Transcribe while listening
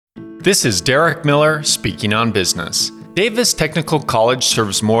This is Derek Miller speaking on business. Davis Technical College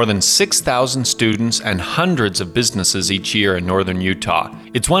serves more than 6,000 students and hundreds of businesses each year in northern Utah.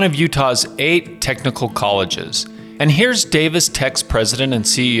 It's one of Utah's 8 technical colleges. And here's Davis Tech's president and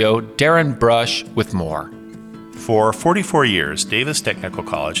CEO, DARIN Brush, with more. For 44 years, Davis Technical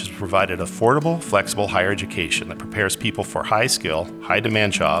College has provided affordable, flexible higher education that prepares people for high-skill,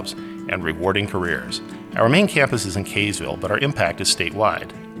 high-demand jobs and rewarding careers. Our main campus is in Kaysville, but our impact is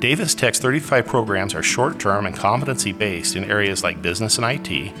statewide. Davis Tech's 35 programs are short-term and competency-based in areas like business and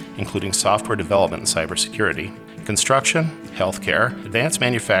IT, including software development and cybersecurity, construction, healthcare, advanced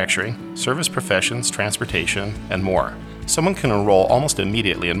manufacturing, service professions, transportation, and more. Someone can enroll almost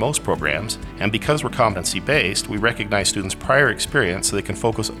immediately in most programs, and because we're competency-based, we recognize students' prior experience so they can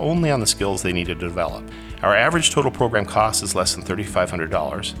focus only on the skills they need to develop. Our average total program cost is less than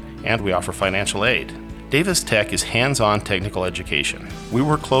 $3,500, and we offer financial aid. Davis Tech is hands-on technical education. We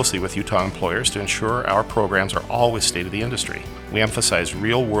work closely with Utah employers to ensure our programs are always state of the industry. We emphasize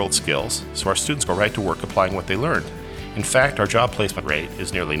real-world skills, so our students go right to work applying what they learned. In fact, our job placement rate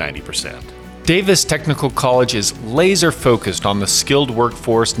is nearly 90%. Davis Technical College is laser-focused on the skilled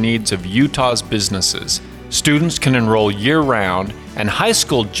workforce needs of Utah's businesses. Students can enroll year-round, and high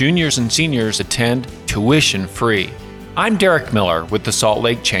school juniors and seniors attend tuition-free. I'm Derek Miller with the Salt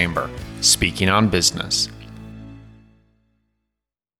Lake Chamber, speaking on business.